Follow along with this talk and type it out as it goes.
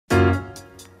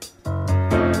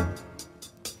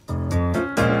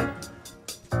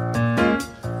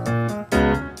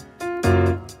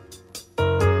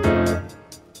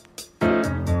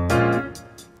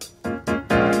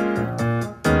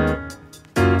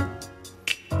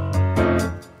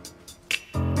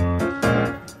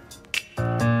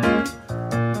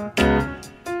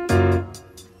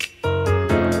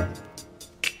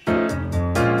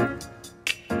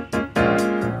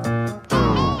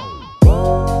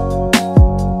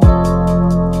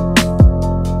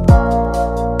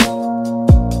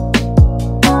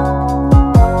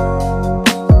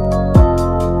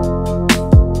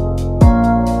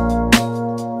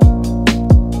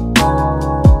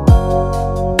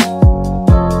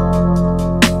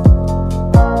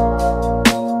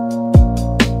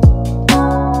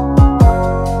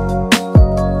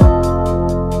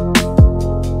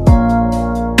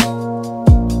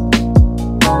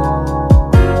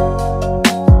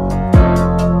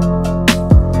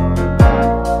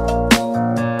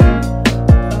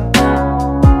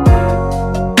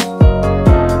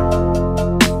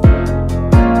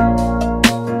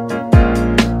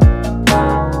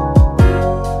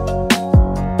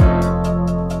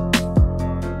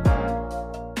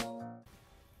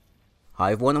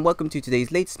Hi everyone and welcome to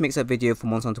today's latest mix-up video for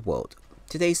Monster Hunter World.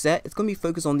 Today's set is going to be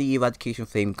focused on the Eradication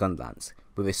Flame Gunlance,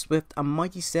 with a swift and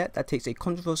mighty set that takes a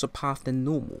controversial path than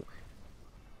normal.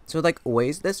 So like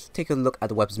always, let's take a look at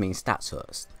the weapon's main stats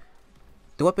first.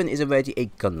 The weapon is already a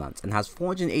Gunlance and has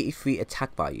 483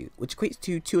 attack value, which equates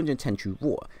to 210 true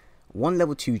raw, 1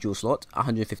 level 2 jewel slot,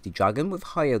 150 dragon with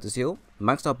high elder seal,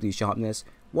 maxed out blue sharpness,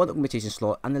 1 augmentation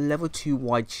slot and a level 2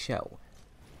 wide shell.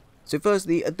 So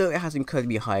firstly, although it has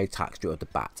incredibly high attack straight off the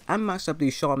bat and maxed out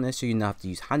blue sharpness so you don't have to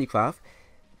use handicraft,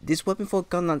 this weapon for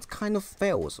Gunlance kind of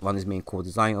fails around its main core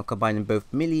design of combining both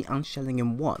melee and shelling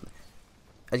in one.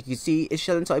 As you can see, its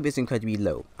shelling type is incredibly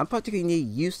low and practically near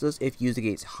useless if used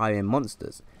against higher end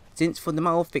monsters, since for the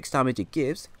amount of fixed damage it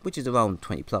gives, which is around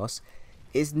 20 plus,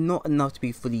 it's not enough to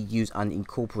be fully used and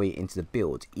incorporated into the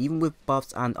build, even with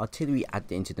buffs and artillery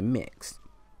added into the mix.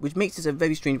 Which makes this a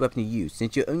very strange weapon to use,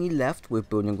 since you're only left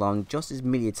with building around just as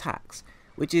melee attacks,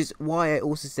 which is why I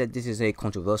also said this is a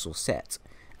controversial set,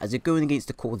 as you're going against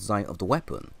the core design of the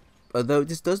weapon. Although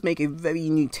this does make a very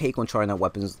unique take on trying out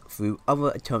weapons through other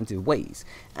alternative ways,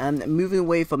 and moving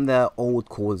away from their old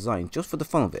core design just for the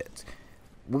fun of it.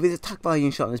 With its attack value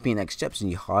and sharpness being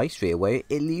exceptionally high straight away,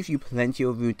 it leaves you plenty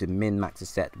of room to min-max the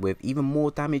set with even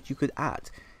more damage you could add.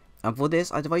 And for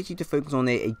this, I'd advise you to focus on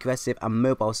an aggressive and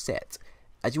mobile set,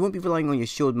 as you won't be relying on your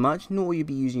shield much, nor will you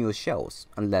be using your shells,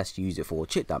 unless you use it for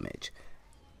chip damage.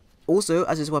 Also,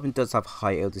 as this weapon does have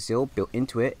high elder seal built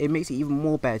into it, it makes it even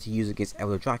more better to use against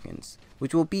elder dragons,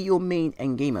 which will be your main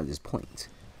endgame at this point.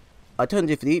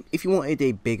 Alternatively, if you wanted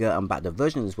a bigger and better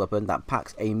version of this weapon that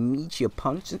packs a meteor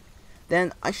punch,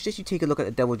 then I suggest you take a look at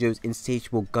the Devil Joe's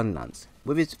Insatiable Gunlance,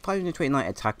 with its 529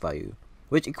 attack value,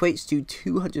 which equates to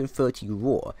 230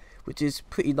 raw, which is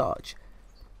pretty large.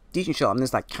 Decent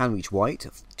sharpness that can reach white,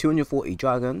 240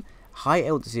 dragon, high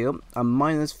elder seal, and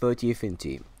minus 30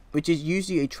 affinity, which is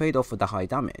usually a trade-off for the high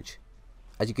damage.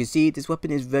 As you can see, this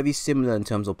weapon is very similar in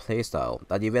terms of playstyle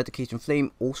that the Eradication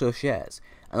Flame also shares,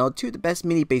 and are two of the best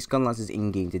melee-based gunlances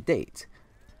in-game to date.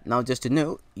 Now just to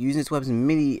note, using this weapon's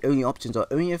melee-only options are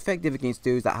only effective against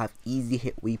those that have easy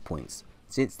hit weak points,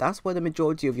 since that's where the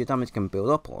majority of your damage can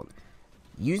build up on.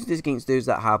 Using this against those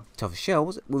that have tougher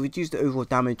shells will reduce the overall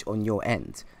damage on your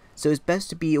end. So it's best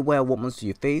to be aware of what monsters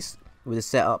you face with the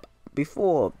setup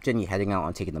before generally heading out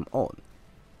and taking them on.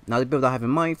 Now the build I have in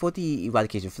mind for the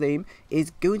Eradication Flame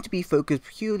is going to be focused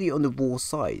purely on the raw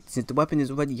side, since the weapon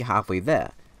is already halfway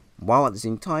there, while at the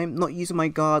same time not using my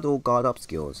guard or guard up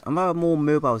skills and rather more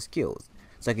mobile skills,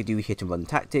 so I can do hit and run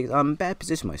tactics and better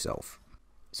position myself.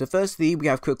 So firstly we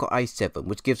have Critical Eye 7,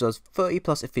 which gives us 30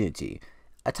 plus affinity,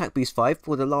 Attack Boost 5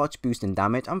 for the large boost in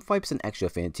damage and 5% extra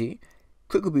affinity,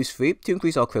 Critical Boost 3 to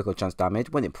increase our critical chance damage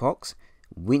when it procs,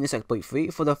 Weakness Exploit 3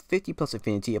 for the 50 plus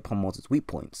affinity upon monsters' weak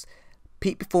points,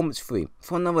 Peak Performance 3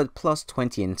 for another plus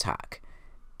 20 in attack,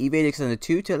 Evade Extender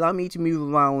 2 to allow me to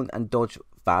move around and dodge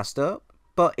faster,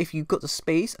 but if you've got the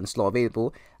space and slot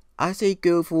available, I say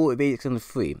go for Evade Extender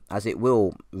 3 as it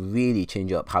will really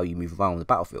change up how you move around the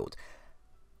battlefield.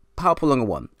 Power Prolonger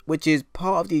 1, which is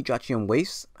part of the Eradication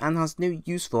Waste and has no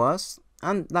use for us,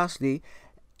 and lastly,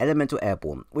 Elemental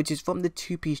Airborne, which is from the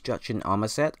 2-piece Eradication armor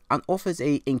set and offers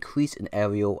a increase in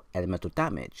aerial elemental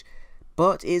damage,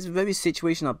 but is very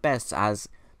situational at best, as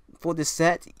for this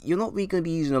set you're not really going to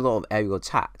be using a lot of aerial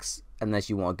attacks unless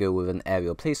you want to go with an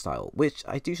aerial playstyle, which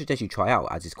I do suggest you try out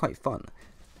as it's quite fun.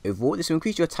 Overall, this will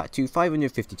increase your attack to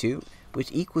 552,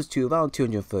 which equals to around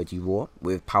 230 raw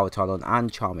with Power Talon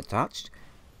and Charm attached,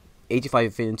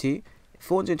 85 affinity,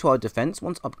 412 defense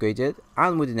once upgraded,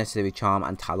 and with the necessary Charm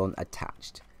and Talon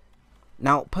attached.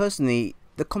 Now personally,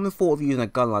 the common thought of using a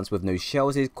Gunlance with no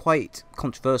shells is quite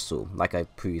controversial, like I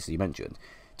previously mentioned,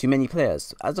 to many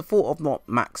players, as the thought of not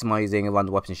maximizing around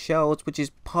the weapon's shells, which is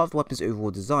part of the weapon's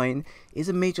overall design, is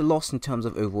a major loss in terms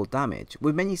of overall damage,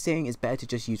 with many saying it's better to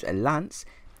just use a lance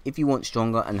if you want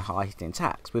stronger and high hitting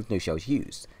attacks with no shells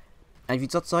used. And if you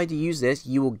decide to use this,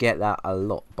 you will get that a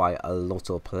lot by a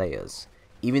lot of players.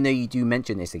 Even though you do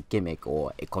mention it's a gimmick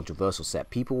or a controversial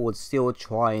set, people would still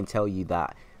try and tell you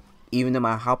that even no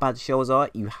matter how bad the shells are,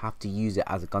 you have to use it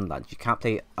as a Gunlance. You can't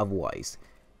play it otherwise.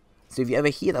 So if you ever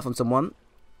hear that from someone,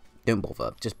 don't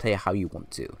bother. Just play it how you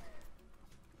want to.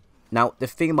 Now, the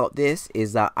thing about this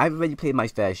is that I've already played my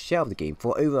fair share of the game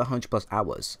for over 100 plus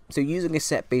hours. So using a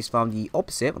set based around the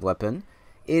opposite of the weapon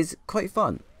is quite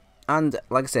fun. And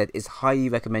like I said, it's highly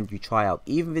recommended you try out,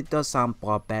 even if it does sound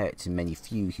barbaric to many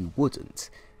few who wouldn't.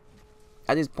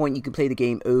 At this point, you can play the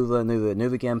game over and over and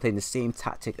over again, playing the same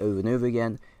tactic over and over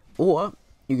again. Or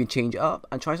you can change it up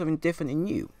and try something different and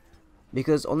new,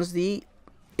 because honestly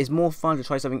It's more fun to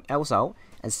try something else out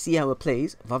and see how it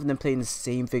plays rather than playing the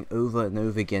same thing over and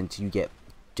over again till you get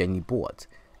genuinely bored.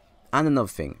 And another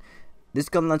thing, this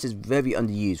Gunlance is very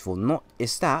underused for not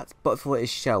its stats but for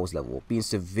its shells level, being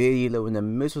severely lower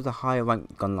than most of the higher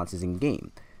ranked Gunlances in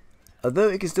game. Although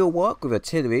it can still work with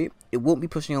artillery, it won't be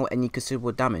pushing out any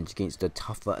considerable damage against the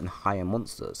tougher and higher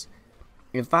monsters.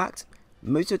 In fact,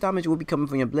 most of the damage will be coming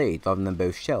from your blade rather than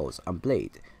both shells and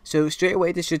blade, so straight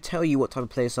away this should tell you what type of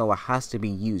playstyle has to be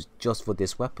used just for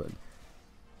this weapon.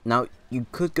 Now you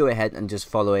could go ahead and just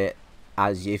follow it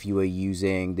as if you were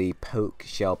using the poke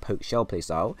shell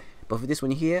playstyle, but for this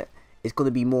one here, it's going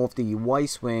to be more of the Y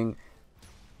swing,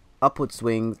 upward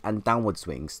swings and downward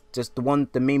swings, just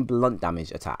the main blunt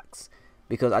damage attacks.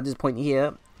 Because at this point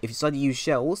here, if you decide to use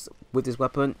shells with this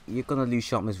weapon, you're going to lose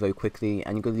sharpness very quickly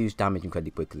and you're going to lose damage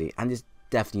incredibly quickly, and it's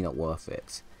definitely not worth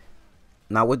it.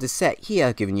 Now with the set here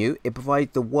I've given you, it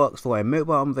provides the works for a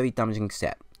mobile and very damaging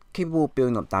set, capable of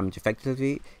building up damage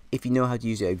effectively if you know how to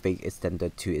use your evade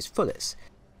extender to its fullest.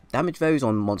 Damage varies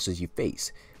on monsters you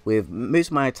face, with most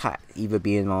of my attack either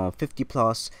being around 50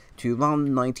 plus to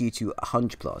around 90 to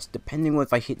 100 plus, depending on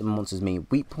if I hit the monster's main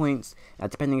weak points and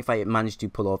depending if I manage to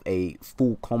pull off a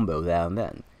full combo there and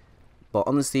then. But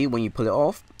honestly, when you pull it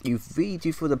off, you really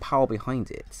do feel the power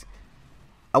behind it.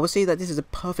 I would say that this is a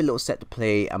perfect little set to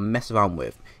play and mess around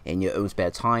with in your own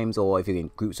spare times, or if you're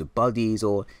in groups of buddies,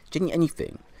 or generally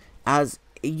anything, as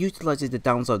it utilizes the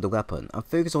downside of the weapon and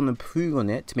focuses on improving on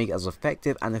it to make it as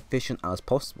effective and efficient as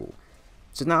possible.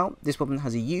 So now this weapon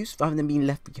has a use rather than being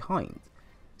left behind.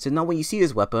 So now when you see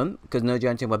this weapon, because no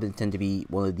giant weapons tend to be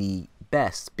one of the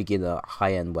best beginner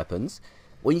high-end weapons,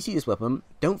 when you see this weapon,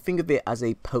 don't think of it as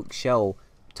a poke shell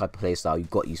type of playstyle you've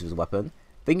got used as a weapon.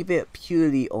 Think of it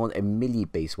purely on a melee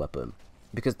based weapon,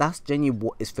 because that's genuinely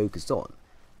what it's focused on.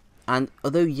 And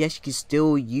although yes, you can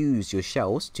still use your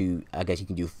shells to, I guess you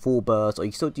can do full burst, or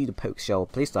you can still do the poke shell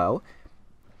playstyle,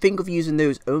 think of using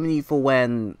those only for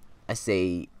when, I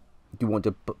say, you want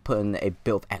to put in a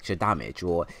bit of extra damage,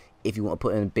 or if you want to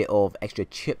put in a bit of extra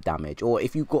chip damage, or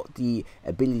if you've got the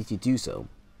ability to do so.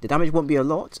 The damage won't be a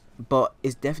lot, but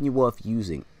it's definitely worth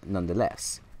using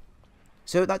nonetheless.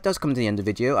 So that does come to the end of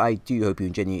the video. I do hope you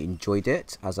genuinely enjoyed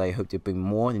it, as I hope to bring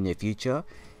more in the near future.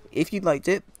 If you liked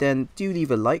it, then do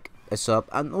leave a like, a sub,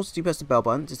 and also do press the bell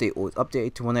button to stay always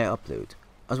updated to when I upload.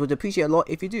 I would appreciate a lot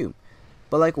if you do.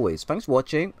 But like always, thanks for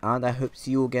watching, and I hope to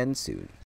see you again soon.